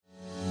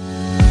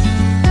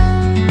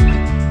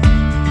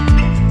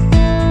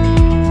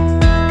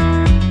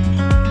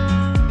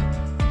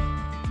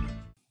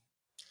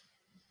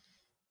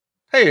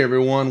Hey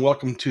everyone,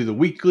 welcome to the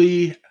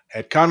weekly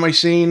at Conway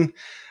Scene.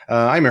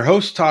 I'm your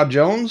host, Todd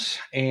Jones,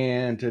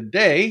 and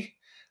today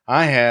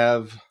I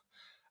have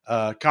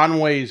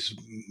Conway's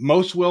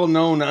most well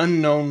known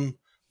unknown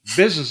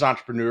business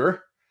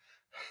entrepreneur.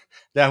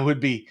 That would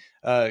be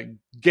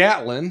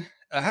Gatlin.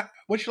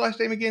 What's your last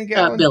name again,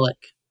 Gatlin? Billick.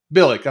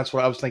 Billick, that's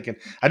what I was thinking.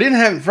 I didn't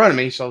have it in front of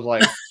me, so I was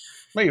like,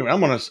 wait a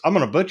minute, I'm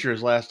gonna butcher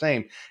his last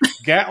name.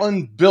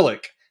 Gatlin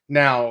Billick.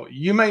 Now,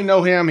 you may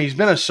know him. He's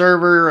been a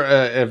server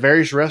at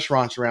various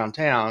restaurants around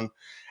town,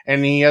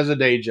 and he has a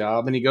day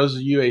job, and he goes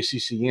to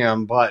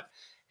UACCM, but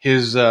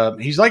he's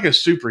like a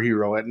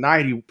superhero. At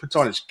night, he puts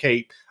on his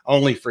cape.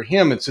 Only for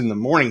him, it's in the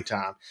morning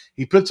time.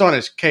 He puts on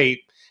his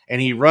cape,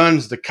 and he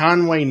runs the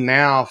Conway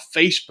Now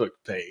Facebook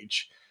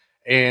page.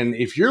 And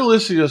if you're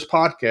listening to this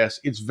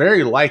podcast, it's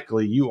very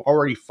likely you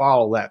already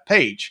follow that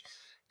page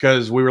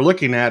because we were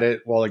looking at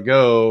it a while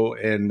ago,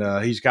 and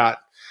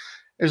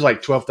there's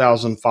like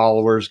 12,000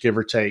 followers, give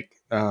or take,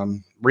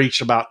 reach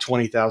about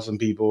 20,000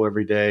 people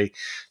every day.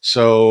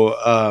 So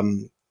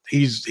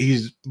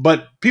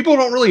but people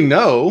don't really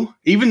know,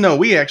 even though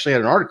we actually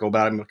had an article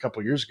about him a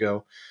couple of years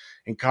ago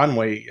in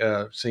Conway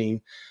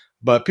Scene,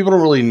 but people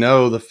don't really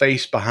know the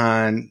face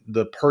behind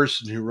the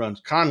person who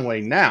runs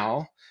Conway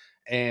Now.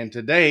 And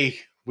today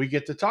we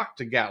get to talk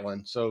to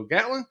Gatlin. So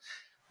Gatlin,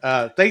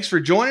 thanks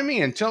for joining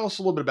me, and tell us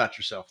a little bit about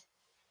yourself.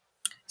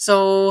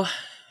 So,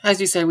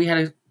 as you said, we had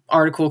an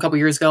article a couple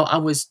years ago. I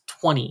was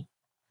 20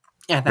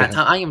 at that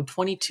time. I am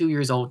 22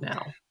 years old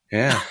now.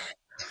 Yeah.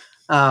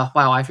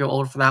 Wow, I feel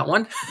old for that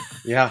one.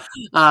 Yeah.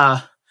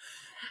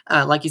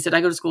 Like you said,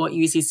 I go to school at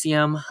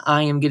UCCM.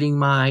 I am getting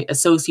my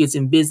associates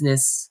in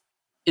business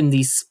in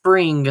the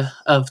spring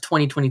of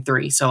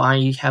 2023. So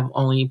I have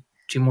only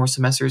 2 more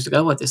semesters to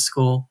go at this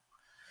school.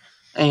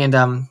 And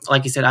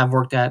like you said, I've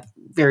worked at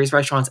various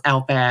restaurants,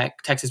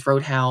 Outback, Texas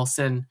Roadhouse,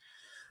 and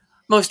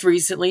most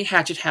recently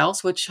Hatchet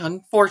House, which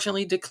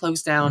unfortunately did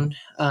close down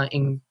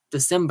in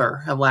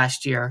December of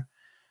last year.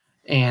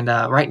 And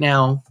right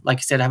now, like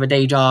I said, I have a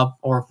day job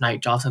or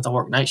night job since I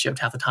work night shift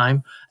half the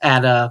time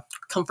at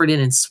Comfort Inn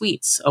and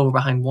Suites over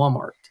behind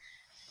Walmart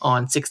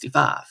on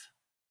 65.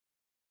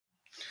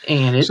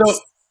 And it's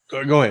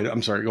go ahead.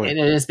 I'm sorry. Go ahead.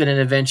 And it has been an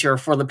adventure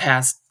for the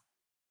past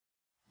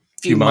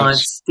few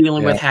months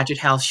dealing with Hatchet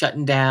House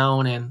shutting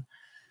down and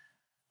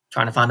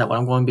trying to find out what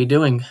I'm going to be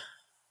doing.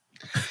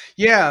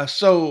 Yeah,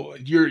 so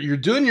you're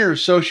doing your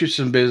associates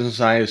in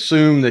business. I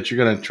assume that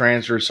you're going to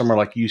transfer somewhere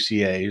like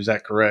UCA. Is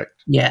that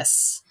correct?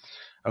 Yes.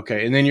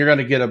 Okay, and then you're going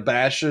to get a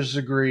bachelor's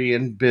degree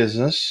in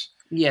business.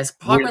 Yes,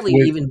 probably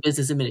even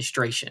business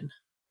administration.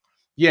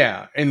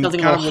 Yeah, and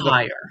something kind of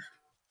higher.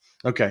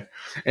 Okay,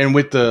 and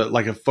with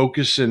a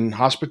focus in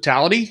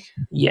hospitality.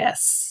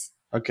 Yes.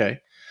 Okay,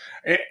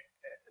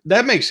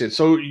 that makes sense.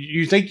 So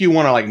you think you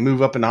want to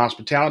move up in the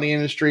hospitality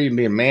industry and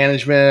be in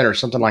management or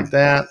something like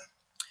that?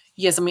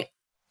 Yes, I mean,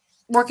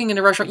 working in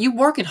a restaurant, you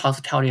work in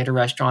hospitality at a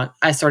restaurant.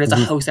 I started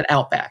as a host at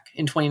Outback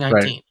in 2019.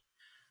 Right.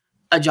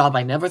 A job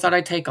I never thought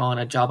I'd take on,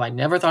 a job I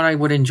never thought I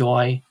would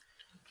enjoy.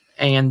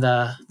 And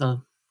the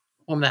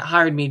woman that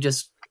hired me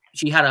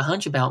she had a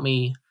hunch about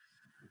me,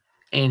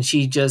 and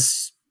she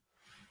just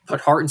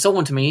put heart and soul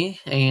into me,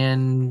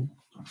 and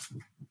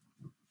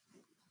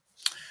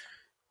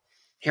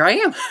here I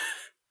am.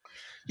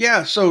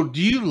 Yeah. So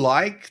do you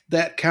like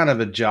that kind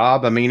of a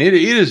job? I mean, it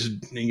is,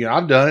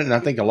 I've done it, and I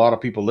think a lot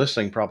of people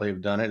listening probably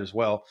have done it as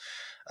well.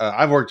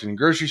 I've worked in a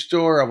grocery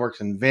store, I've worked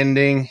in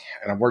vending,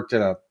 and I've worked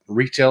in a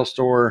retail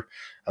store.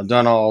 I've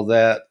done all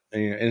that.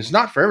 And it's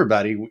not for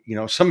everybody.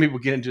 Some people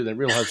get into it and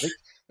realize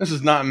this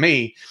is not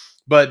me.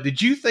 But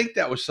did you think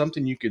that was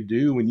something you could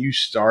do when you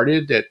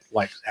started at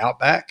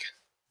Outback?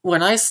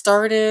 When I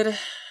started,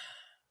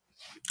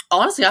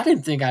 honestly, I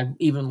didn't think I'd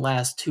even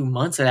last 2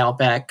 months at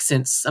Outback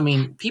since, I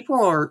mean,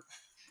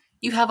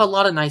 you have a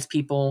lot of nice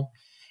people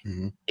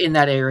in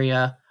that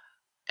area,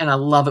 and I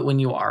love it when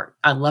you are.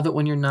 I love it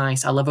when you're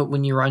nice. I love it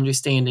when you're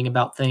understanding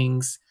about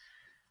things.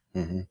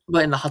 Mm-hmm.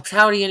 But in the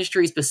hospitality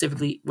industry,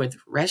 specifically with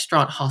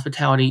restaurant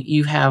hospitality,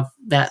 you have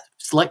that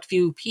select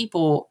few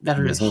people that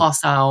are just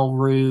hostile,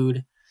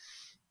 rude,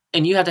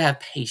 and you have to have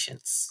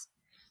patience.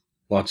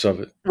 Lots of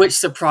it. Which,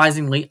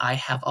 surprisingly, I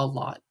have a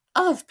lot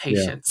of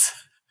patience.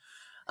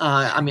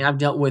 Yeah. I mean, I've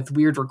dealt with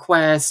weird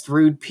requests,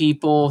 rude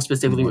people,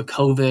 specifically with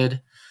COVID.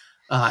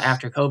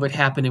 After COVID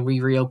happened and we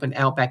reopened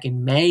Outback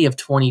in May of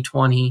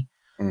 2020,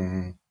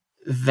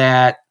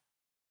 that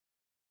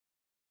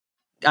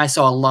I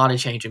saw a lot of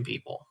change in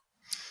people.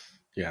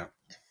 Yeah.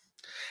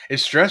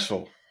 It's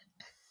stressful.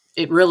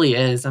 It really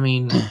is. I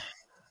mean,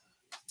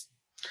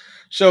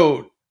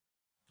 so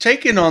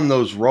taking on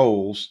those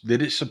roles,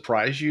 did it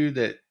surprise you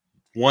that,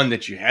 one,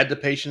 that you had the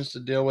patience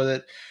to deal with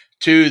it,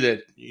 two,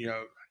 that,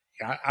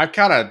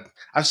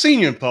 I've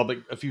seen you in public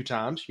a few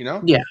times, Yeah.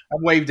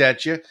 I've waved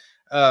at you.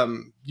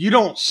 You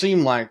don't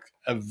seem like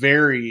a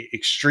very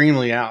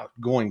extremely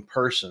outgoing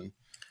person,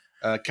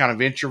 kind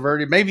of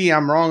introverted. Maybe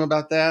I'm wrong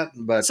about that,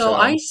 but so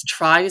I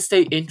try to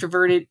stay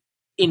introverted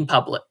in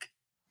public.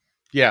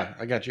 Yeah,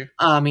 I got you.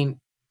 I mean,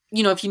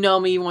 if you know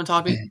me, you want to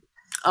talk to me,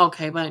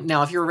 Okay, but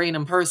now if you're a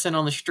random person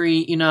on the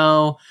street, and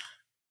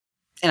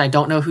I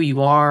don't know who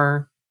you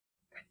are,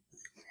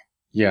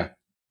 Yeah.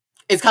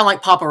 it's kind of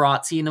like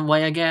paparazzi in a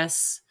way, I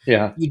guess.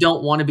 Yeah. You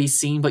don't want to be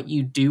seen, but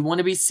you do want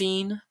to be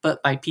seen,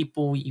 but by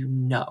people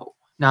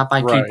not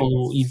by Right.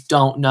 people you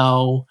don't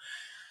know.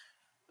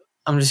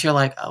 I'm just here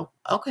like, oh,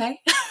 okay.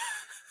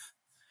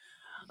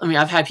 I mean,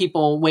 I've had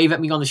people wave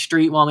at me on the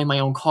street while I'm in my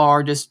own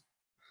car, just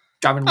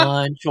driving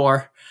lunch,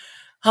 or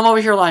I'm over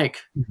here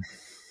like,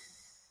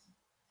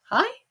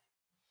 hi,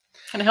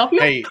 can I help you?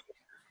 Hey,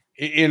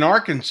 in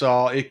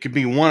Arkansas, it could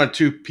be one of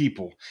two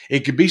people.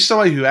 It could be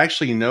somebody who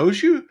actually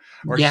knows you,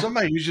 or Yeah.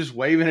 somebody who's just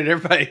waving at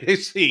everybody they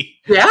see.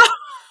 Yeah.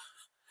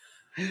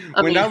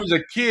 When I was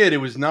a kid, it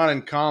was not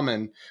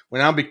uncommon.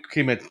 When I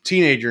became a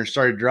teenager and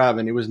started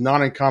driving, it was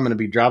not uncommon to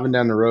be driving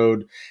down the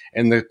road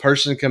and the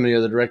person coming the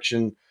other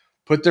direction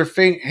put their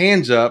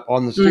hands up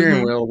on the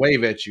steering wheel and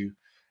wave at you.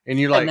 And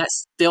you're And like, that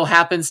still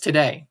happens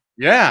today.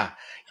 yeah,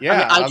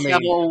 yeah. I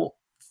travel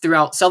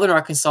throughout southern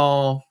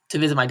Arkansas to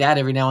visit my dad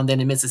every now and then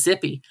in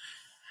Mississippi.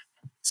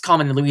 It's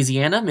common in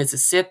Louisiana,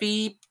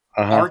 Mississippi,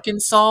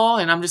 Arkansas,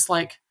 and I'm just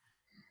like,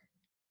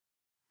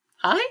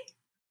 hi.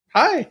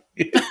 Hi.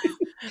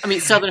 I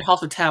mean, southern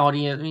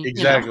hospitality. I mean,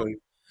 Exactly.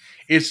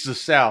 It's the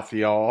South,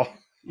 y'all.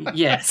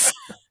 Yes.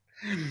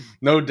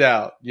 No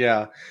doubt.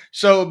 Yeah.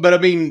 So, but I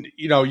mean,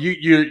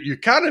 you're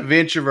kind of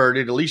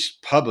introverted, at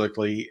least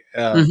publicly.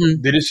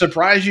 Did it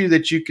surprise you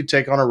that you could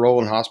take on a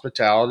role in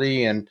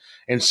hospitality and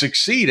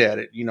succeed at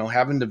it?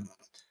 Having to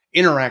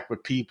interact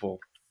with people.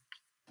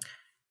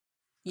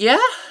 Yeah.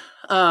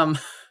 I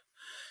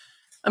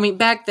mean,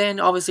 back then,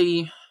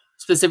 obviously,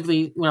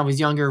 specifically when I was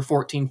younger,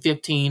 14,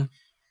 15,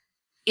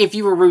 if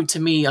you were rude to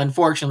me,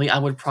 unfortunately, I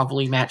would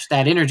probably match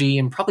that energy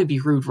and probably be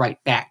rude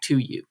right back to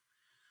you.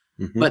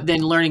 Mm-hmm. But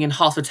then learning in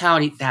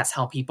hospitality, that's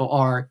how people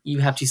are. You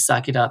have to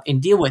suck it up and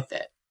deal with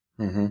it.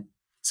 Mm-hmm.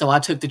 So I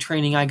took the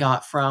training I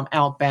got from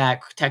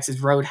Outback, Texas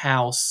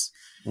Roadhouse,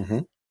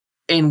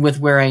 and with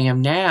where I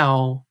am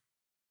now,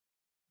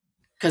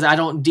 because I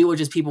don't deal with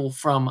just people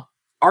from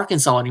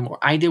Arkansas anymore.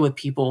 I deal with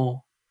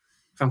people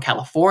from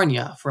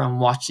California, from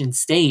Washington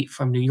State,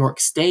 from New York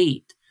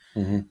State,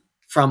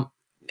 from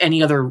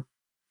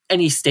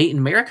any state in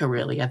America,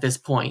 really, at this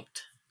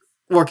point,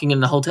 working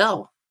in the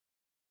hotel.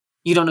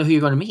 You don't know who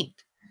you're going to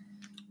meet.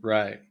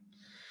 Right.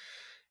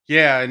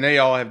 Yeah, and they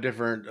all have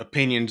different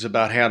opinions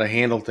about how to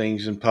handle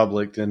things in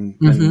public than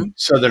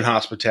Southern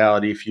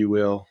hospitality, if you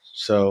will.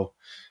 So,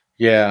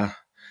 yeah.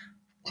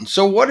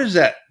 So what does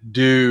that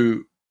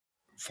do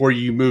for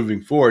you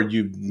moving forward?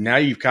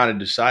 You've kind of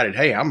decided,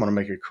 hey, I'm going to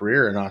make a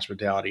career in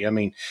hospitality. I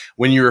mean,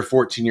 when you were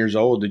 14 years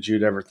old, did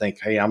you ever think,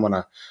 hey, I'm going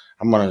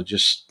to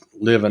just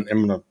live and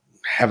I'm going to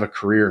have a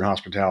career in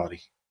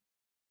hospitality?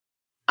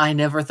 I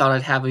never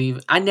thought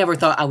I never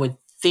thought I would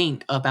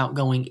think about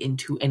going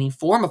into any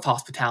form of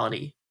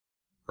hospitality.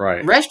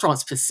 Right.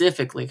 Restaurants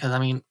specifically, because I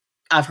mean,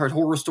 I've heard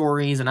horror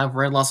stories and I've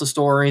read lots of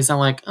stories. I'm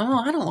like, oh,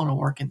 I don't want to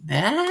work in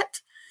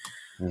that.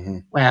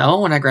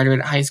 Well, when I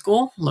graduated high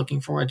school, looking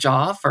for a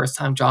job, first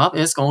time job,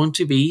 it's going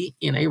to be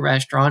in a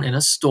restaurant, in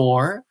a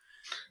store.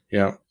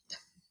 Yeah.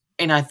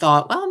 And I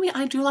thought, well, I mean,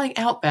 I do like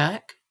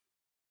Outback.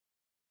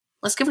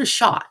 Let's give it a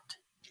shot.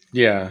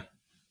 Yeah.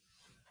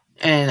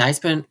 And I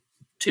spent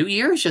 2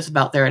 years just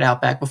about there at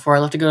Outback before I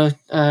left to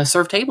go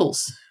serve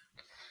tables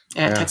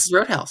at Texas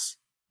Roadhouse.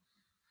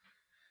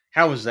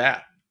 How was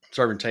that,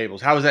 serving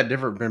tables? How was that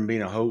different from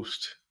being a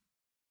host?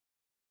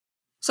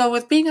 So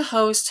with being a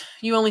host,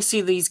 you only see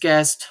these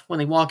guests when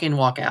they walk in,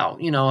 walk out.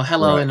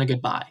 Hello and a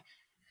goodbye.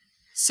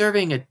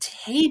 Serving a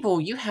table,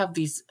 you have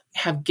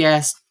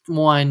guests,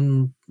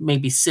 one,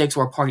 maybe 6,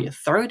 or a party of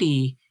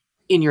 30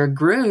 in your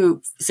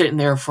group sitting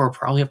there for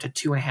probably up to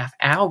 2.5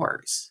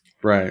 hours.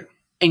 Right.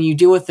 And you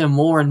deal with them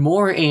more and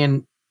more.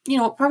 And,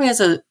 probably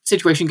as a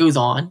situation goes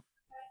on,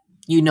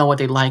 you know what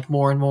they like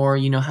more and more.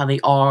 You know how they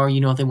are.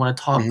 You know if they want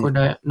to talk or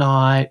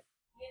not.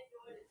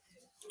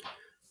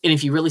 And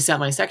if you really sat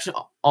in my section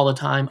all the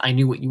time, I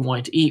knew what you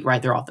wanted to eat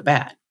right there off the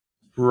bat.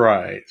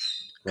 Right.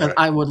 Because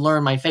I would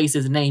learn my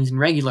faces and names and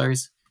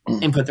regulars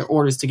and put their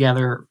orders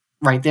together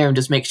right there and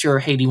just make sure,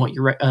 hey, do you want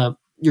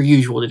your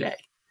usual today?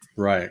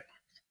 Right.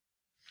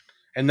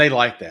 And they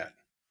like that.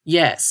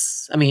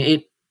 Yes. I mean,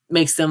 it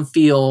makes them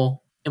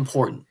feel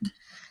important.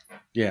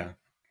 Yeah.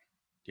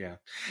 Yeah.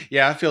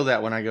 Yeah, I feel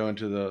that when I go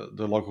into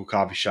the local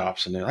coffee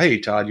shops and they're like, hey,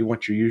 Todd, you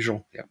want your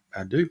usual? Yeah,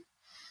 I do.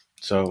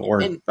 So,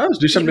 let's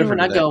do something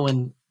different. When I go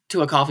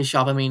into a coffee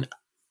shop, I mean,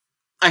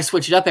 I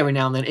switch it up every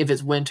now and then. If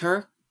it's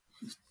winter,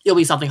 it'll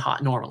be something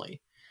hot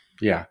normally.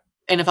 Yeah.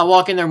 And if I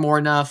walk in there more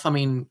enough, I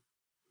mean,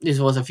 this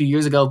was a few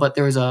years ago, but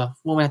there was a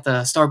woman at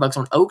the Starbucks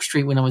on Oak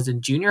Street when I was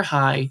in junior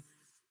high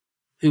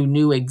who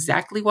knew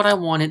exactly what I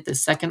wanted the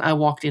second I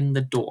walked in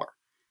the door.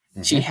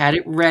 She had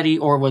it ready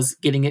or was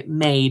getting it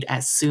made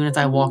as soon as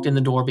I walked in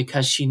the door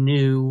because she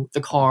knew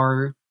the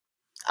car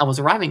I was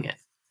arriving in.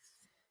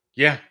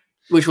 Yeah.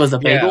 Which was a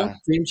bagel,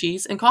 cream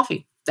cheese, and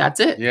coffee.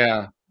 That's it.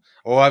 Yeah.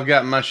 Oh, I've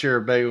gotten my share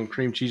of bagel and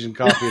cream cheese and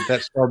coffee at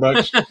that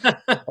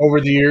Starbucks over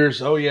the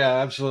years. Oh, yeah,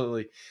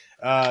 absolutely.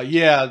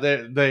 Yeah,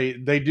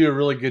 they do a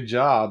really good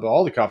job.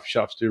 All the coffee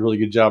shops do a really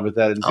good job with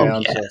that in Oh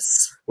town. So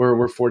yes.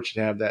 we're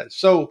fortunate to have that.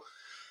 So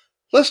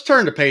let's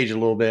turn the page a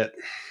little bit.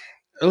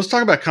 Let's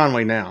talk about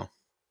Conway now.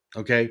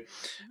 Okay.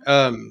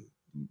 Um,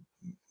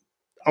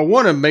 I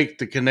want to make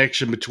the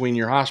connection between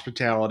your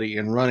hospitality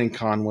and running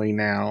Conway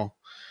now.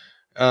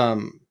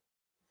 Um,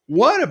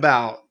 what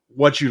about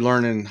what you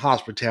learn in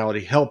hospitality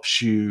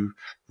helps you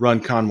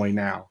run Conway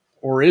now?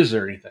 Or is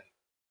there anything?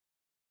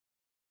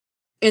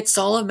 It's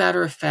all a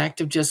matter of fact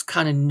of just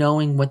kind of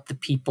knowing what the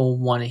people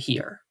want to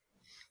hear.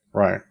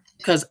 Right.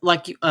 Because,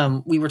 like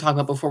we were talking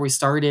about before we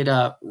started,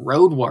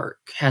 road work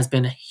has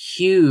been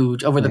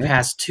huge over the Mhm.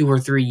 past 2 or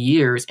 3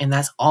 years, and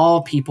that's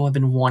all people have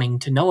been wanting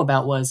to know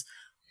about was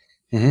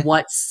Mhm.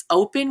 what's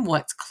open,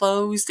 what's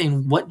closed,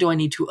 and what do I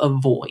need to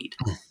avoid.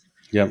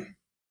 Yep.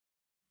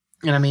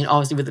 And I mean,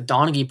 obviously, with the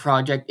Donaghy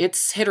project,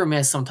 it's hit or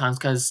miss sometimes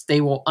because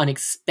they will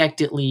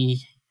unexpectedly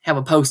have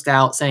a post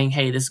out saying,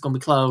 "Hey, this is going to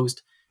be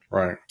closed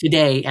Right.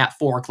 today at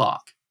 4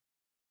 o'clock."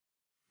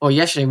 Well,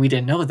 yesterday we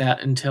didn't know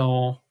that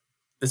until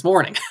this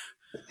morning.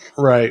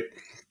 Right.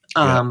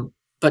 Yeah.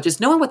 But just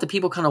knowing what the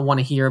people kind of want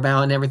to hear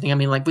about and everything. I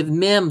mean, like with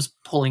Mims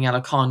pulling out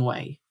of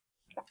Conway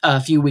a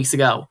few weeks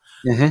ago,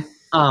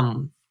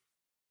 Mhm.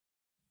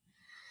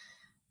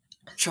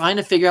 trying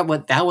to figure out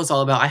what that was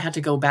all about. I had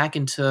to go back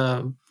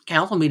into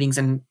council meetings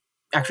and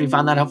actually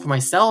find that out for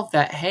myself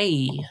that,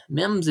 hey,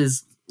 Mims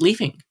is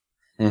leaving.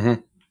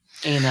 Mhm.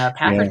 And Yeah.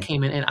 Pafford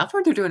came in, and I've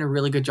heard they're doing a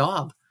really good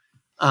job.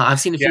 I've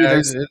seen a few of Yeah.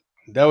 those.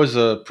 That was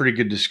a pretty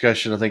good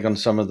discussion, I think, on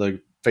some of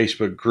the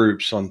Facebook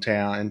groups on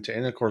town,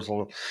 and of course,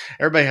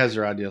 everybody has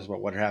their ideas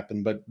about what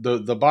happened. But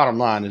the bottom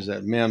line is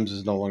that Mims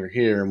is no longer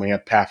here, and we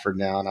have Pafford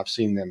now, and I've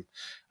seen them,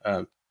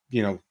 uh,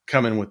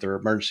 come in with their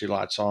emergency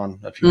lights on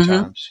a few Mm-hmm.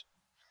 times.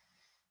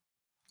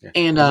 Yeah,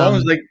 And as long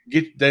as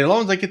as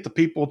long as they get the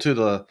people to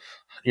the,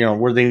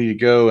 where they need to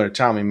go in a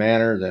timely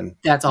manner, then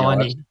that's all I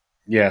need.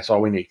 that's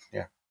all we need.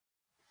 Yeah.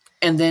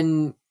 And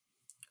then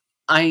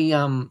I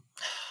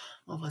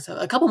what was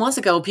that? A couple months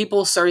ago,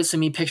 people started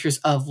sending me pictures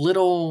of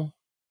little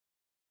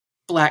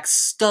black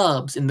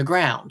stubs in the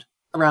ground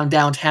around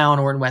downtown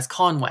or in West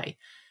Conway.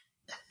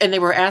 And they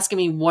were asking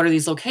me, what are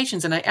these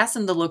locations? And I asked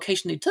them the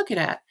location they took it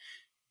at.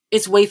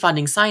 It's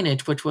wayfinding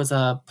signage, which was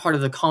a part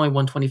of the Conway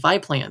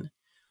 125 plan.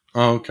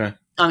 Oh, okay.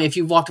 If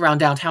you've walked around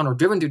downtown or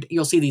driven through,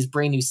 you'll see these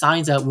brand new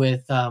signs up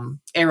with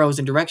arrows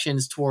and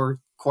directions toward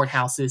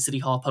courthouses, city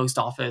hall, post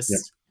office.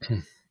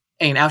 Yep.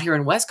 And out here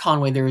in West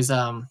Conway, there's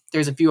a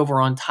few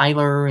over on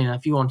Tyler and a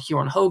few on here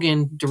on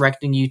Hogan,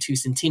 directing you to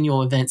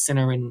Centennial Event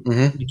Center and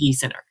McGee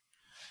Center.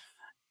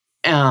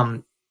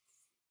 And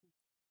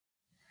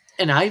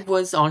I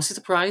was honestly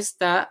surprised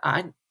that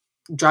I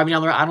driving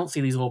down the road, I don't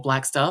see these little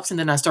black stuffs. And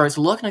then I started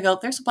to look and I go,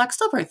 there's a black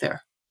stuff right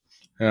there.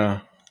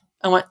 Yeah.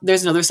 I went,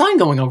 there's another sign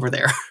going over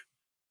there.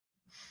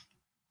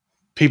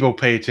 People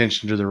pay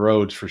attention to the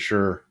roads for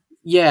sure.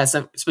 Yes,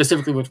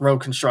 specifically with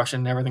road construction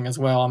and everything as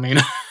well. I mean,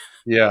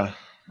 yeah.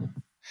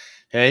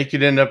 Yeah, you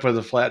could end up with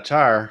a flat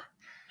tire.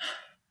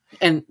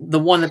 And the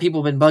one that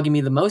people have been bugging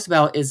me the most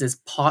about is this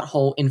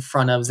pothole in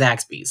front of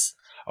Zaxby's.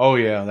 Oh,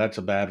 yeah, that's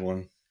a bad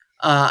one.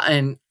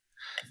 And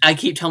I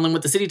keep telling them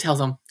what the city tells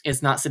them.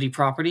 It's not city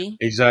property.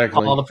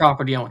 Exactly. Call the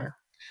property owner.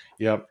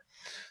 Yep.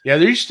 Yeah,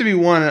 there used to be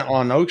one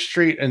on Oak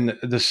Street and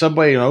the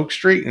subway on Oak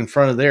Street in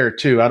front of there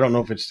too. I don't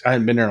know if I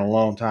hadn't been there in a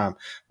long time,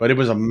 but it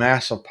was a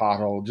massive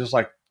pothole, just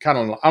like I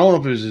don't know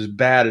if it was as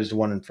bad as the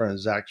one in front of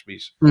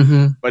Zaxby's,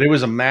 but it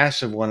was a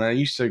massive one. I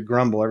used to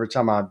grumble every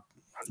time I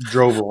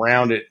drove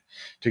around it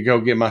to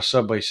go get my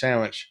Subway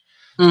sandwich.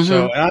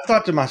 So, and I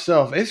thought to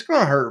myself, it's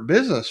going to hurt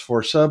business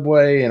for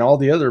Subway and all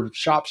the other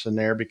shops in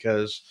there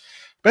because,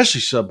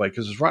 especially Subway,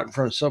 because it's right in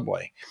front of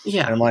Subway.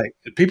 Yeah. And I'm like,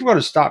 people got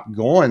to stop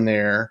going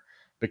there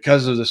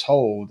because of this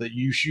hole that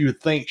you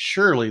would think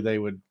surely they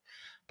would.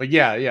 But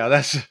yeah,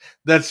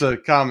 that's a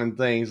common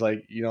thing. It's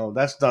like,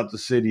 that's not the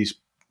city's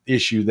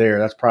issue there.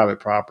 That's private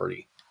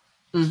property.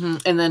 And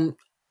then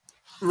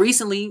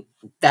recently,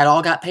 that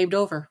all got paved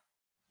over.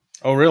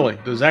 Oh, really?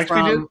 Does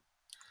Zaxby do?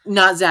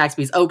 Not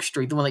Zaxby's, Oak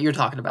Street, the one that you're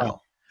talking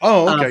about.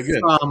 Oh, okay,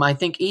 good. From, I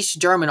think, East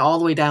German all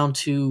the way down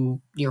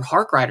to near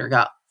Harkrider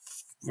got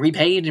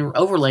repaved and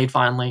overlaid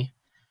finally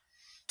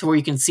to where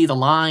you can see the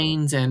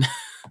lines and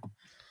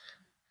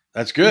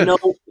that's good.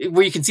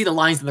 Where you can see the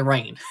lines in the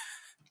rain.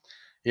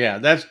 Yeah,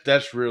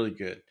 that's really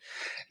good.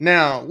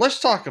 Now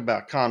let's talk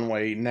about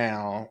Conway.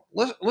 Now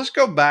let's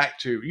go back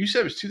to, you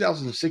said it was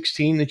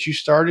 2016 that you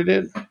started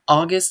it.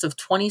 August of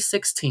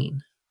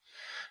 2016.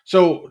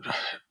 So,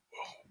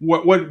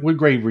 what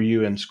grade were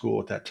you in school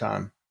at that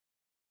time?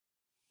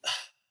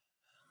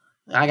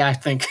 I gotta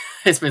think.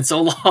 It's been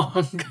so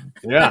long.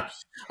 Yeah.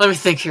 Let me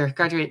think here.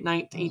 Graduate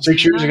 19.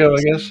 6 years ago,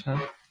 I guess. Huh?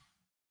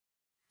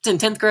 It's in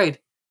 10th grade.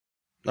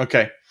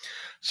 Okay.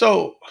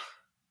 So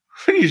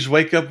you just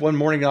wake up one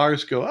morning in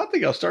August, go, I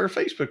think I'll start a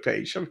Facebook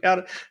page. I mean,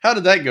 how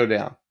did that go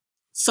down?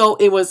 So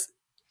it was,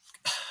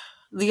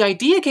 the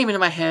idea came into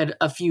my head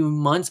a few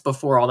months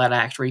before all that,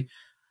 actually,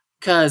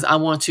 because I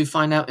wanted to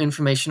find out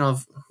information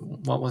of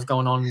what was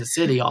going on in the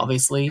city,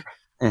 obviously.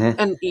 Mm-hmm.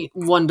 And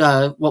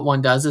what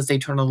one does is they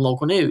turn on the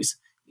local news,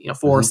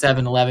 4,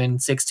 7, 11,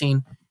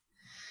 16.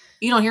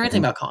 You don't hear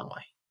anything about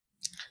Conway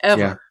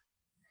ever. Yeah.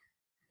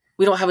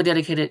 We don't have a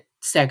dedicated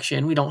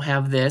section. We don't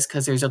have this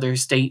because there's other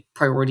state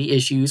priority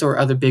issues or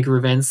other bigger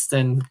events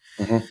than,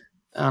 Mm-hmm.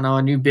 I don't know,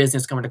 a new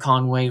business coming to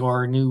Conway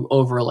or a new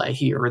overlay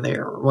here or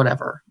there or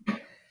whatever.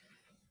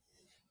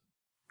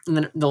 And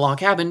then the log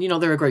cabin,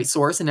 they're a great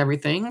source and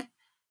everything.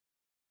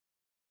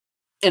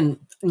 And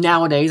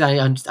nowadays,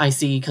 I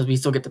see, because we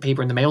still get the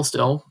paper in the mail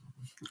still,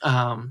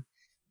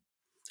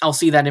 I'll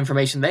see that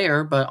information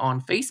there. But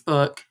on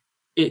Facebook,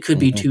 it could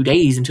be 2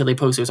 days until they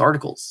post those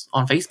articles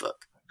on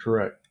Facebook.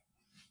 Correct.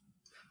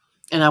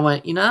 And I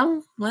went,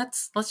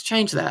 let's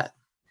change that.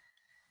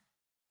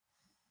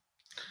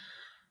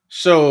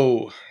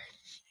 So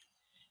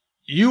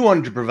you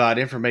wanted to provide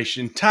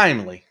information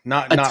timely,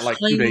 not like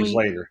 2 days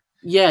later.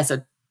 Yes,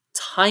 a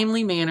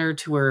timely manner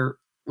to where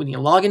when you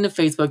log into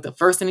Facebook, the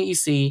first thing that you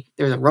see,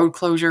 there's a road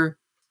closure,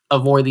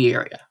 avoid the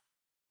area.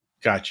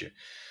 Gotcha.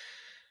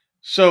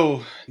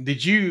 So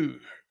did you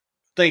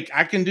think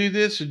I can do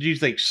this, or do you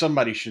think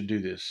somebody should do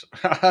this?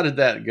 How did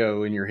that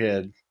go in your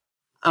head?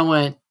 I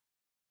went,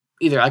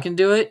 either I can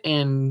do it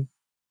and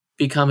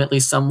become at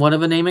least somewhat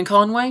of a name in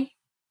Conway,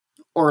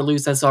 or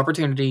lose this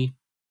opportunity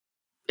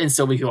and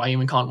still be who I am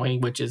in Conway,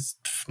 which is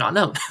not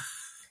known.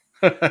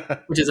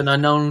 Which is an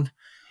unknown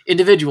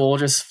individual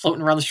just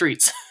floating around the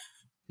streets.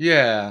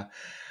 Yeah.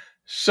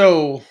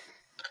 So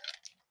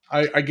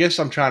I guess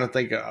I'm trying to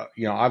think,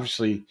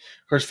 obviously,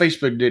 of course,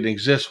 Facebook didn't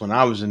exist when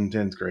I was in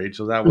 10th grade.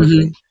 So that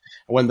wasn't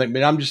one thing.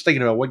 But I'm just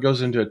thinking about what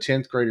goes into a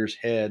 10th grader's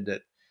head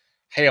that,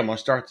 hey, I'm going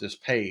to start this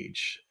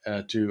page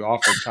to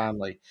offer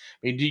timely.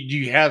 I mean, do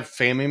you have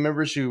family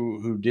members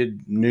who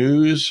did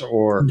news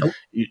or?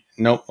 Nope.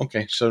 Nope.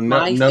 Okay. So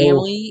My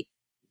family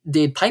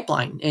did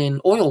pipeline and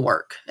oil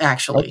work,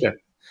 actually.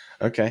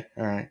 Okay.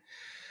 All right.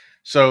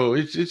 So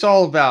it was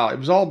all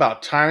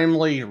about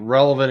timely,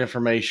 relevant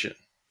information.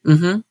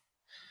 Mm-hmm.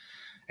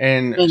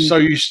 And so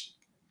you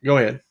go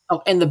ahead.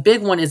 Oh, and the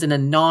big one is in a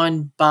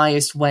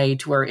non-biased way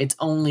to where it's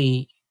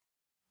only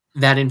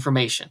that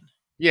information.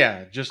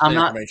 Yeah, just I'm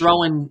not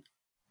throwing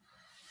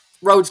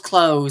roads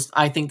closed.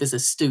 I think this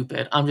is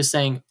stupid. I'm just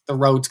saying the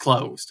road's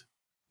closed.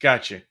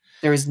 Gotcha.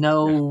 There is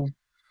no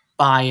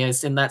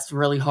bias, and that's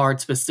really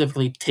hard,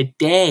 specifically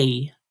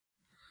today,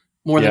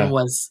 more than it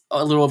was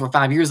a little over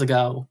 5 years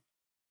ago.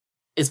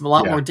 It's a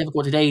lot more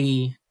difficult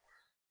today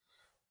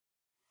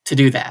to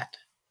do that.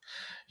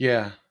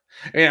 Yeah.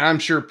 And I'm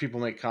sure people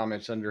make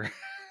comments under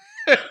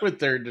with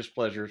their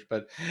displeasures,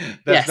 but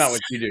that's not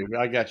what you do.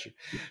 I got you.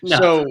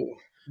 No.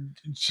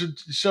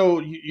 So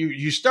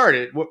you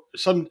started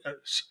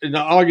in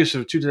August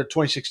of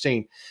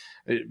 2016.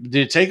 Did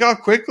it take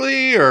off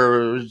quickly,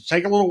 or did it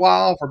take a little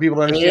while for people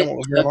to understand what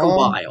was going on? It took a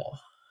while.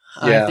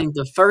 Yeah. I think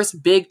the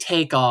first big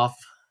takeoff,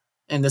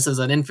 and this is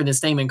an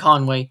infamous name in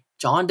Conway,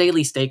 John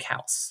Daly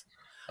Steakhouse.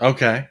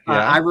 Okay.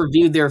 Yeah. I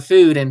reviewed their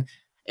food, and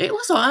it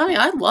was,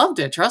 I loved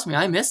it. Trust me,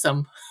 I miss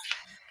them.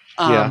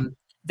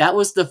 That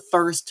was the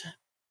first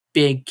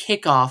big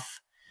kickoff,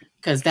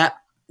 because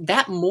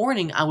that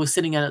morning I was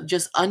sitting at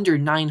just under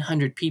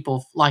 900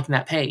 people liking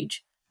that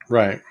page.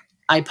 Right.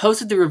 I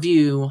posted the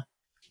review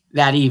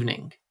that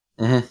evening.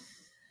 Mm-hmm.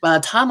 By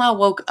the time I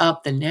woke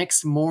up the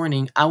next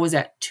morning, I was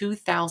at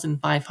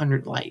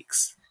 2,500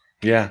 likes.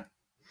 Yeah.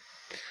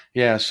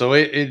 Yeah. So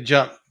it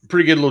jumped,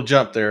 pretty good little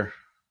jump there.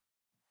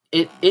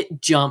 It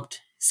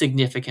jumped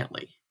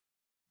significantly.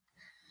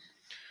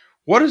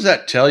 What does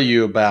that tell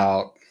you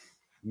about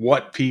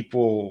what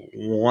people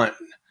want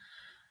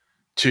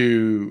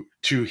to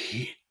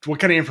what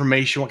kind of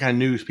information, what kind of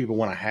news people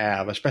want to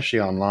have, especially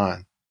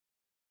online?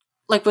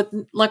 Like with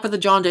the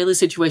John Daly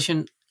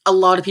situation, a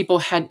lot of people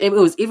had it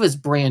was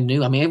brand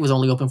new. I mean, it was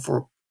only open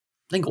for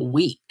I think a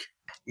week.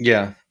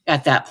 Yeah.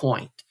 At that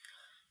point.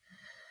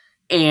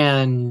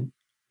 And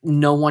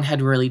no one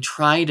had really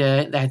tried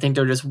it. I think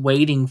they're just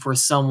waiting for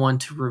someone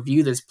to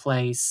review this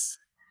place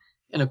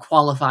in a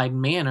qualified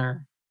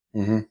manner.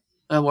 Mm-hmm.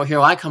 Well,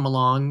 here I come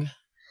along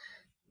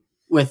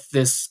with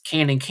this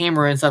Canon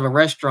camera inside of a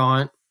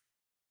restaurant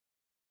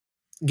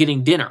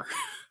getting dinner.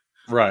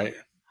 Right.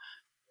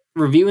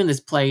 Reviewing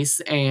this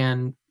place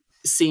and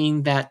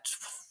seeing that,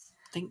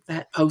 I think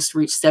that post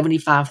reached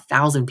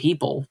 75,000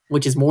 people,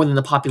 which is more than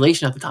the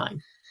population at the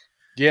time.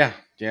 Yeah,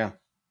 yeah.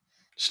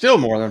 Still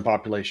more than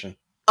population.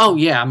 Oh,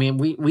 yeah. I mean,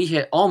 we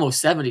hit almost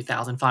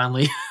 70,000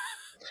 finally.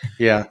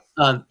 Yeah.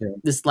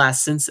 This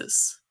last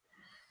census.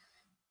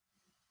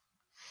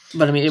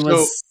 But I mean, it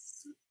was.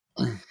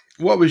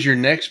 What was your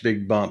next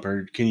big bump,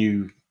 or can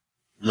you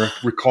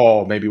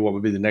recall maybe what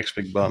would be the next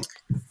big bump?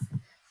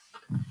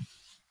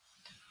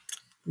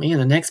 Man,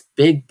 the next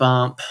big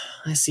bump.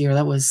 I see here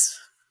that was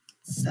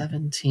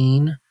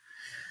 17.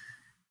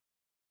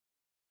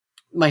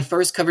 My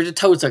first coverage of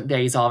Toad Suck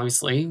Days,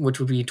 obviously, which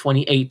would be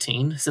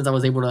 2018, since I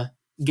was able to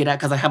get out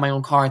because I had my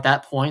own car at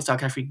that point, so I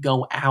could actually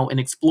go out and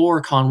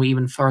explore Conway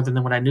even further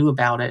than what I knew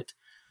about it.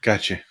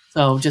 Gotcha.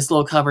 So just a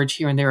little coverage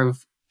here and there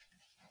of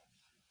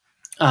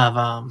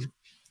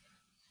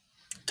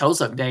Toad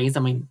Suck Days. I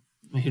mean,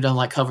 I mean, who doesn't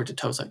like covered to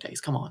toast like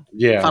days? Come on.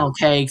 Yeah. Funnel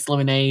cakes,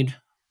 lemonade,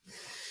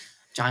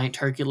 giant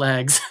turkey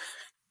legs.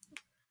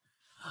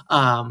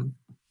 And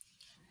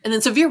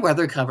then severe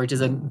weather coverage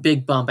is a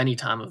big bump any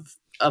time of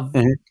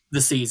Mhm.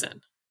 the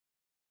season.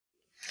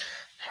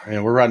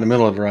 Yeah, we're right in the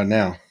middle of it right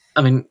now.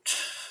 I mean,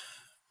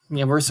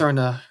 yeah, we're starting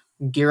to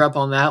gear up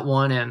on that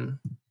one, and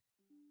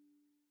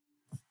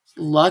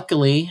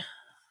luckily,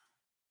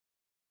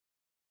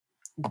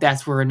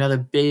 that's where another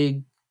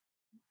big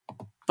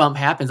bump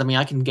happens. I mean,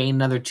 I can gain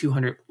another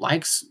 200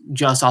 likes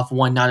just off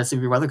one night of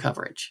severe weather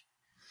coverage.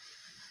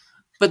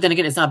 But then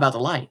again, it's not about the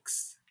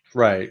likes.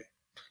 Right.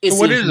 It's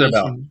So what the is it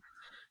about? information.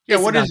 Yeah,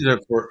 It's what about is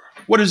it for?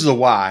 What is the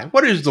why?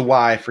 What is the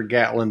why for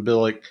Gatlin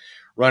Billick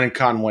running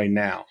Conway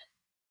now?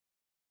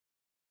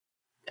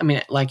 I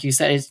mean, like you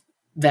said, it's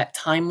that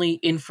timely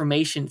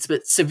information.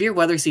 But severe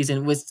weather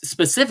season was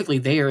specifically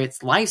there.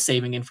 It's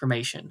life-saving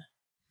information.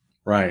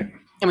 Right.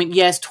 I mean,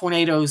 yes,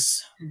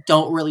 tornadoes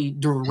don't really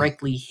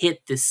directly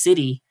hit the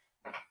city.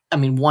 I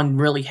mean, one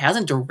really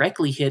hasn't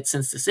directly hit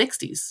since the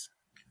 60s.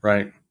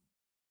 Right.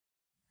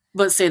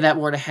 But say that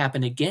were to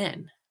happen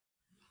again.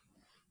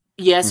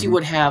 Yes, you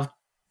would have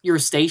your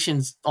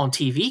stations on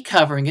TV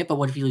covering it, but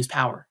what if you lose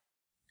power?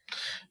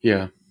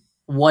 Yeah.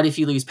 What if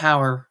you lose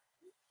power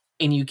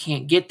and you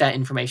can't get that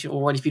information?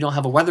 Or what if you don't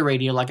have a weather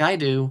radio like I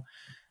do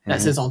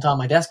that sits on top of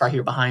my desk right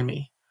here behind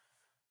me?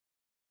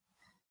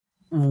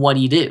 What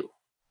do?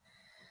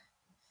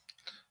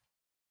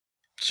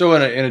 So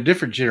in a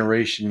different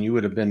generation, you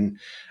would have been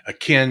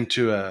akin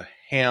to a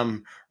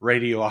ham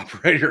radio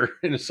operator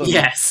in some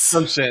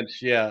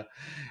sense. Yeah.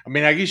 I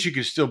mean, I guess you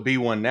could still be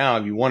one now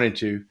if you wanted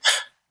to.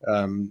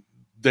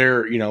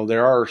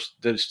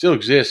 That still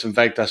exists. In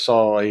fact, I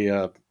saw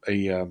a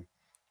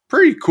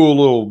pretty cool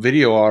little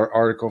video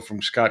article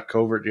from Scott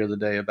Covert the other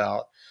day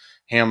about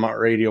ham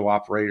radio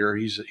operator.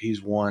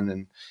 He's one,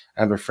 and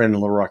I have a friend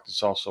in Little Rock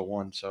that's also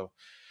one. So,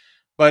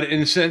 but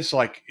in a sense,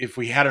 like if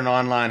we had an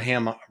online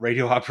ham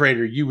radio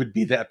operator, you would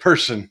be that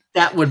person.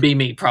 That would be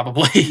me,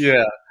 probably.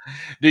 Yeah.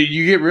 Do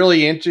you get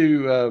really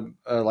into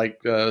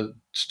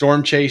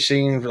storm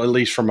chasing, at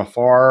least from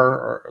afar,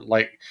 or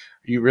like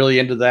are you really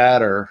into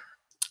that, or?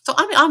 So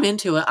I'm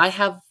into it. I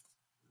have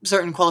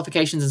certain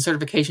qualifications and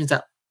certifications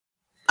that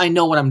I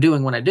know what I'm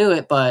doing when I do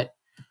it, but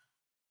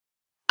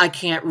I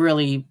can't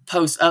really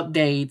post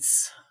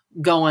updates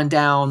going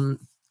down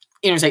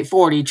Interstate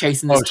 40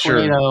 chasing this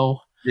tornado.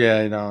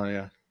 Yeah,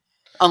 yeah.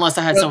 Unless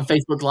I had some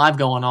Facebook Live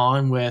going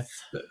on with.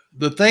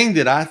 The thing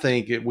that I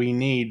think that we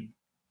need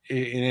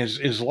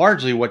is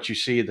largely what you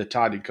see the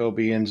Todd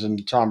Jacobians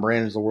and Tom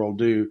Brandons of the world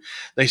do.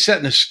 They sit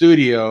in a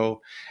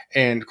studio,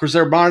 and of course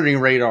they're monitoring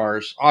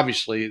radars,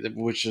 obviously,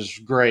 which is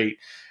great.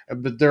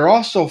 But they're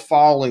also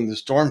following the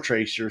storm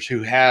tracers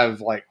who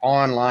have like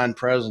online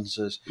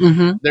presences.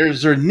 Mm-hmm.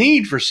 There's a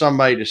need for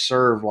somebody to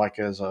serve like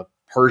as a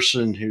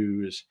person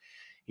who is,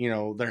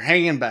 they're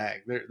hanging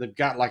back. They've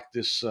got like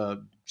this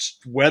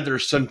weather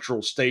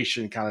central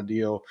station kind of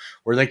deal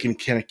where they can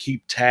kind of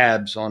keep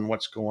tabs on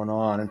what's going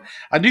on. And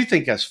I do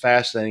think that's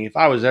fascinating. If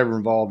I was ever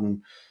involved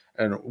in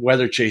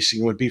weather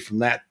chasing, it would be from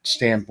that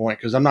standpoint,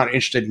 because I'm not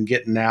interested in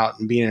getting out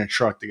and being in a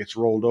truck that gets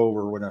rolled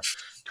over when a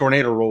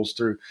tornado rolls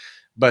through.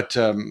 But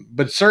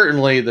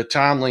certainly the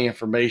timely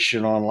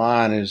information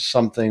online is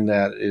something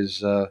that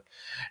is.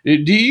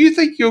 Do you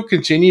think you'll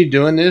continue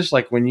doing this,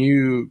 like when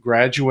you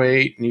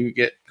graduate and you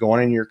get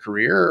going in your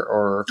career,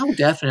 or? Oh,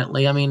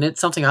 definitely. I mean,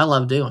 it's something I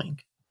love doing.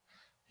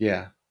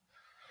 Yeah.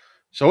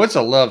 So it's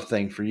a love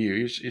thing for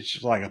you. It's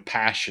just like a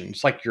passion.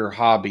 It's like your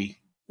hobby.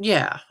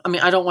 Yeah. I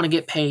mean, I don't want to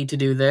get paid to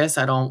do this.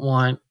 I don't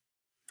want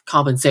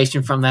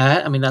compensation from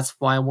that. I mean, that's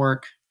why I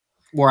work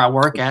where I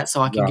work at, so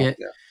I can get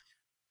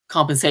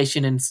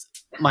compensation and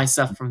my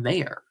stuff from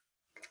there.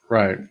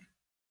 Right.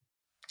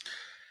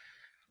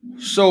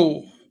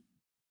 So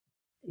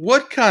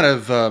what kind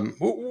of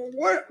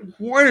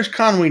what has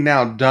Conway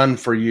now done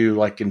for you,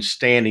 like in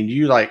standing?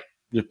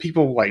 Do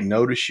people like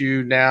notice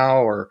you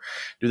now, or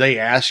do they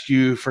ask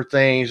you for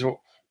things?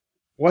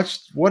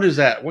 What is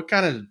that? What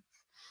kind of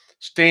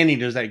standing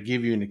does that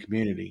give you in the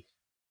community?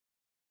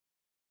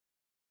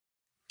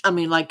 I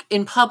mean, like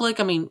in public,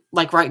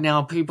 like right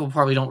now, people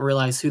probably don't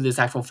realize who this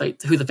actual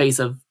who the face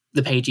of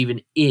the page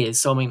even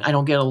is. So, I mean, I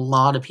don't get a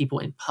lot of people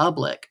in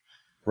public.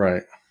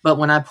 Right. But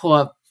when I pull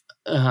up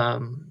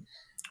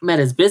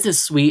Meta's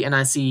business suite and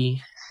I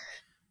see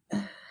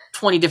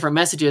 20 different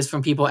messages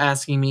from people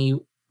asking me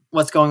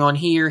what's going on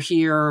here,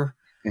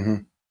 mm-hmm.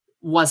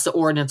 What's the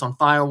ordinance on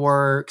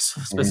fireworks,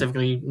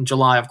 specifically in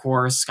July, of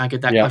course. I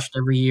get that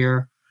question every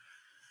year.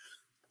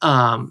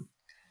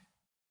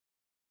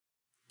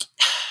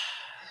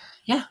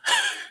 Yeah.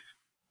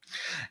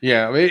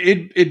 Yeah,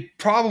 it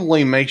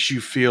probably makes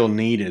you feel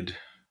needed,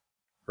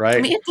 right?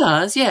 I mean, it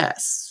does,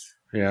 yes.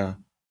 Yeah.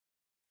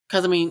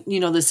 Because, I mean,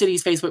 the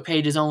city's Facebook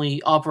page is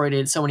only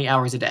operated so many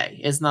hours a day.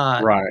 It's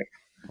not...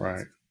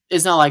 Right.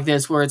 It's not like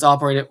this where it's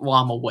operated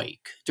while I'm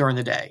awake during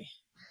the day.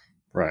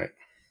 Right.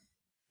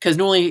 Because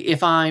normally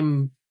if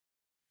I'm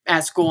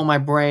at school on my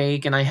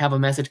break and I have a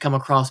message come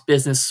across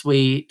Business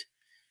Suite,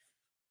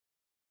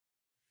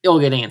 it'll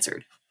get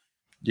answered.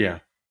 Yeah.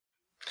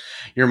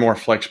 You're more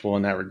flexible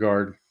in that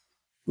regard.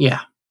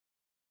 Yeah.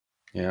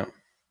 Yeah.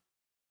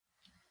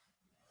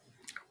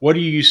 What do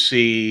you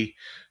see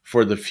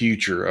for the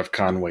future of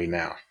Conway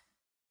now?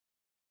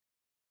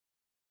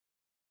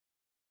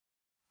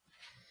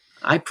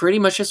 I pretty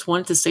much just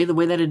want it to stay the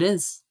way that it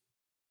is.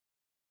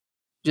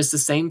 Just the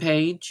same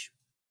page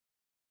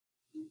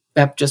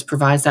that just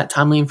provides that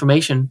timely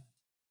information.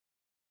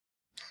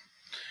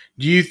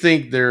 Do you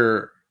think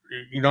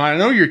I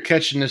know you're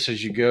catching this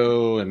as you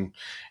go, and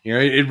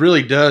it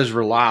really does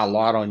rely a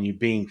lot on you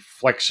being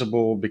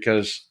flexible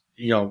because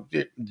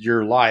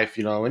your life,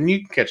 and you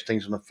can catch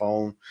things on the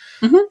phone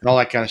Mhm. and all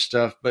that kind of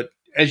stuff. But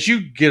as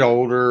you get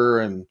older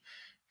and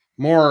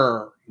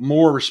more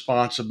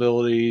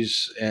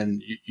responsibilities,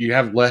 and you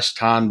have less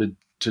time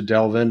to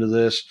delve into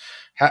this,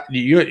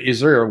 is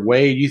there a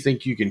way you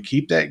think you can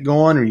keep that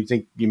going, or you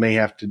think you may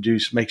have to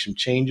make some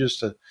changes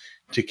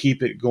to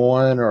keep it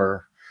going,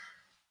 or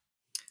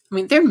I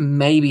mean, there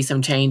may be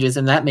some changes,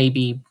 and that may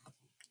be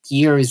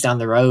years down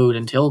the road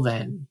until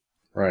then.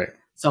 right?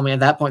 So, I mean, at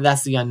that point,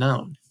 that's the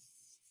unknown.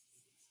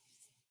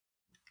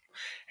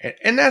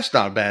 And that's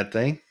not a bad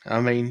thing. I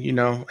mean,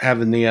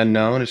 having the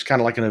unknown is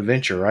kind of like an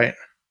adventure, right?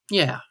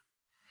 Yeah. I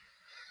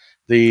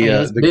The mean,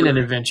 uh, it's the been gr- an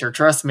adventure,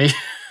 trust me.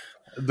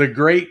 the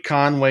Great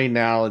Conway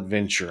Now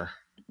adventure.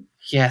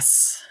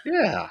 Yes.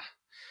 Yeah.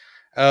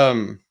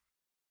 Um,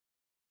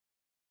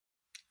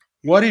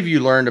 what have you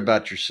learned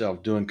about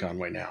yourself doing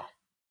Conway Now?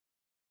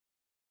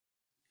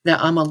 Now,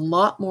 I'm a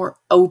lot more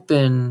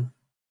open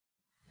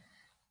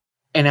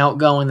and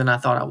outgoing than I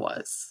thought I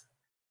was.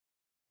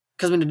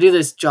 Because when to do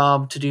this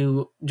job, to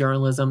do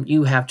journalism,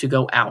 you have to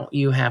go out.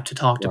 You have to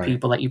talk to Right.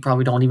 people that you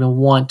probably don't even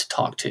want to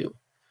talk to.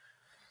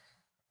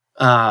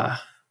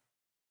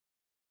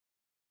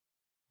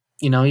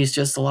 It's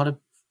just a lot of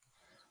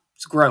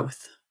it's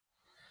growth.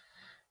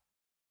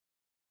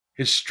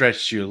 It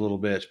stretched you a little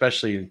bit,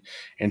 especially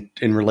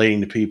in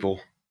relating to people.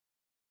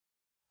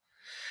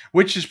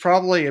 Which is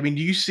probably, I mean,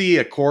 do you see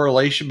a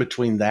correlation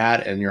between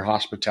that and your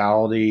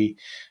hospitality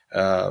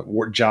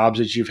work jobs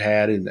that you've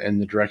had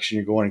and the direction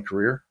you're going in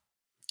career?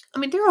 I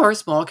mean, there are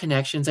small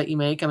connections that you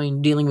make. I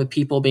mean, dealing with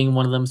people being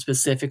one of them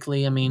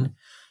specifically. I mean,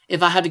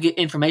 if I had to get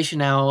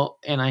information out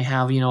and I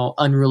have,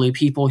 unruly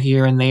people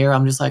here and there,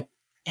 I'm just like,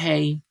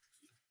 hey,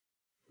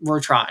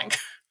 we're trying.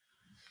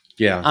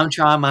 Yeah. I'm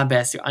trying my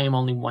best. I am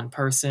only one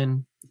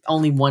person.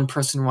 Only one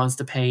person runs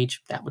the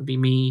page. That would be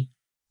me.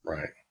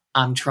 Right.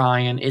 I'm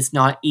trying. It's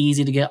not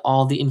easy to get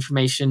all the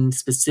information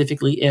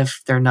specifically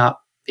if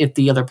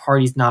the other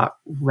party's not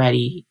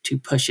ready to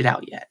push it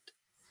out yet.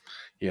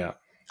 Yeah.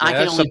 I Yeah, can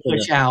that's only something.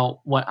 push out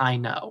what I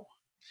know.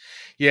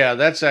 Yeah,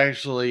 that's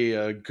actually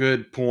a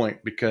good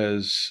point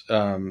because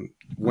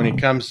when it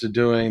comes to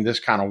doing this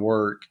kind of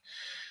work,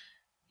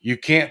 you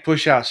can't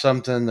push out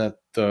something that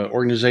the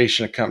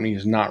organization, a company,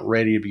 is not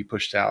ready to be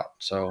pushed out.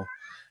 So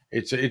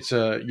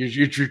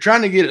you're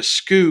trying to get a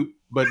scoop,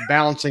 but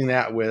balancing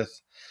that with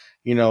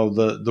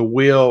the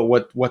will,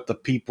 what the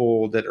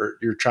people that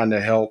you're trying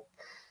to help,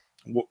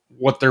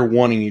 what they're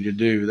wanting you to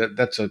do.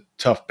 That's a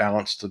tough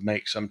balance to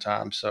make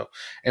sometimes. So,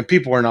 and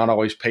people are not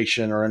always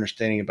patient or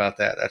understanding about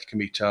that. That can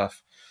be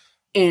tough.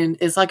 And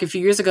it's like a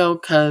few years ago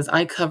because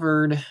I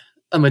covered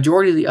a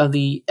majority of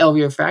the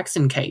Elvira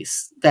Fraxton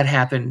case that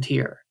happened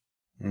here.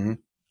 Mm-hmm.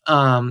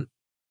 Um,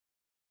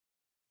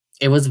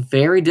 it was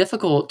very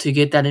difficult to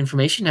get that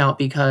information out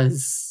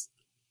because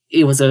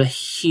it was a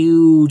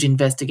huge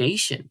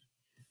investigation.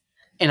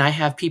 And I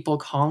have people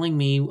calling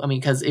me. I mean,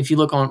 because if you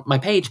look on my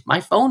page, my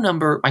phone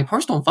number, my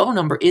personal phone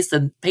number is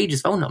the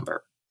page's phone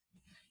number.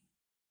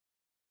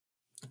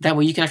 That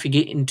way you can actually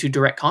get into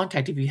direct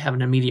contact if you have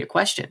an immediate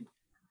question.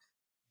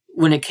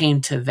 When it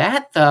came to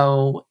that,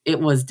 though, it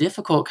was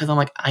difficult because I'm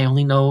like, I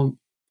only know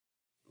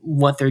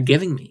what they're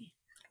giving me.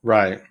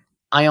 Right.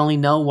 I only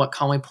know what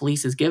Conway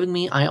Police is giving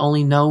me. I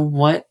only know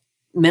what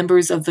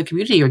members of the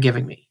community are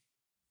giving me.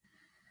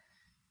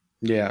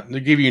 Yeah, they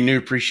give you a new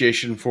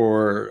appreciation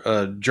for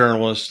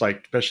journalists,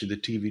 like especially the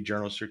TV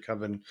journalists who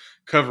are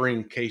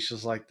covering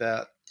cases like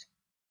that.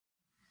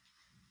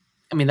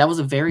 I mean, that was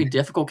a very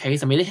difficult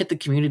case. I mean, it hit the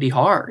community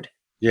hard.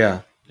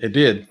 Yeah, it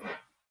did.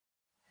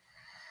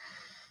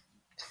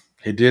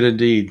 It did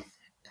indeed.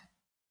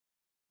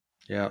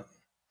 Yeah.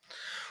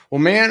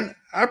 Well, man,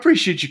 I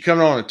appreciate you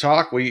coming on and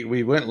talk.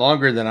 We went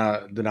longer than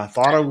I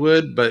thought I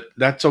would, but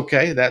that's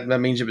okay. That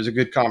means it was a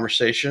good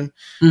conversation.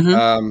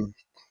 Mm-hmm.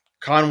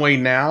 Conway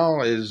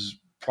Now is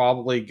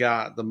probably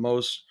got the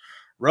most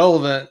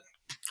relevant,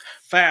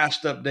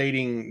 fast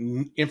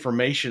updating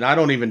information. I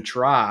don't even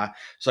try.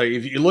 So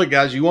if you look,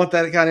 guys, you want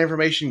that kind of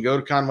information, go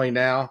to Conway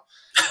Now.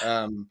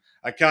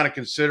 I kind of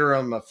consider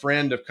him a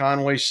friend of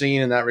Conway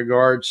scene in that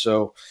regard.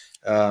 So,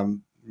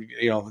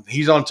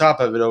 he's on top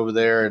of it over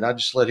there, and I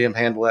just let him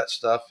handle that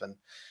stuff. And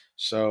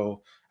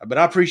so, but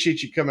I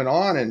appreciate you coming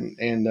on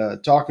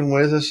and talking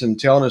with us and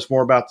telling us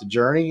more about the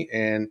journey.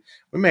 And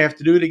we may have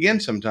to do it again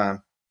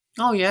sometime.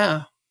 Oh,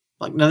 yeah.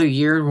 Like another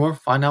year, we'll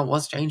find out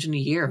what's changing a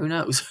year. Who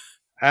knows?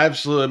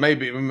 Absolutely.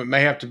 Maybe it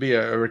may have to be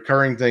a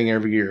recurring thing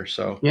every year.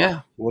 So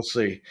Yeah. we'll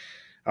see.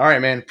 All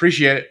right, man.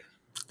 Appreciate it.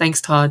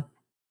 Thanks, Todd.